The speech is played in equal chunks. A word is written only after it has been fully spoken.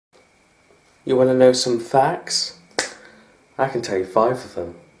You want to know some facts? I can tell you 5 of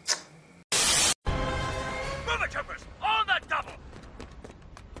them. Movie-troopers, on the double!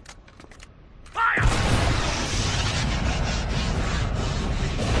 Fire!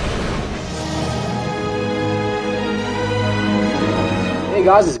 Hey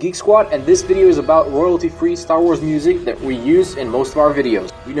guys, it's Geek Squad, and this video is about royalty-free Star Wars music that we use in most of our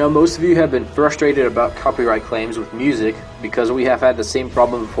videos. We know most of you have been frustrated about copyright claims with music because we have had the same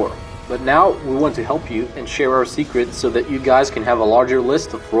problem before. But now we want to help you and share our secrets so that you guys can have a larger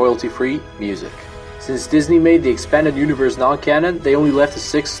list of royalty-free music. Since Disney made the expanded universe non-canon, they only left the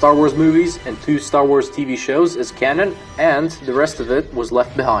 6 Star Wars movies and 2 Star Wars TV shows as canon, and the rest of it was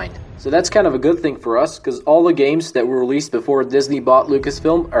left behind. So that's kind of a good thing for us, because all the games that were released before Disney bought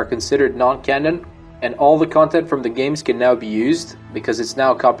Lucasfilm are considered non-canon, and all the content from the games can now be used, because it's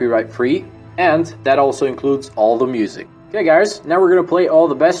now copyright free, and that also includes all the music. Okay guys, now we're gonna play all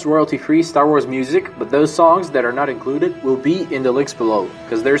the best royalty-free Star Wars music, but those songs that are not included will be in the links below,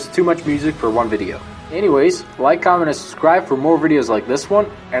 because there's too much music for one video. Anyways, like, comment, and subscribe for more videos like this one,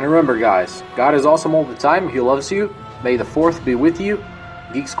 and remember guys, God is awesome all the time, He loves you, may the 4th be with you,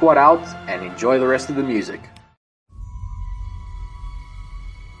 Geek Squad out, and enjoy the rest of the music.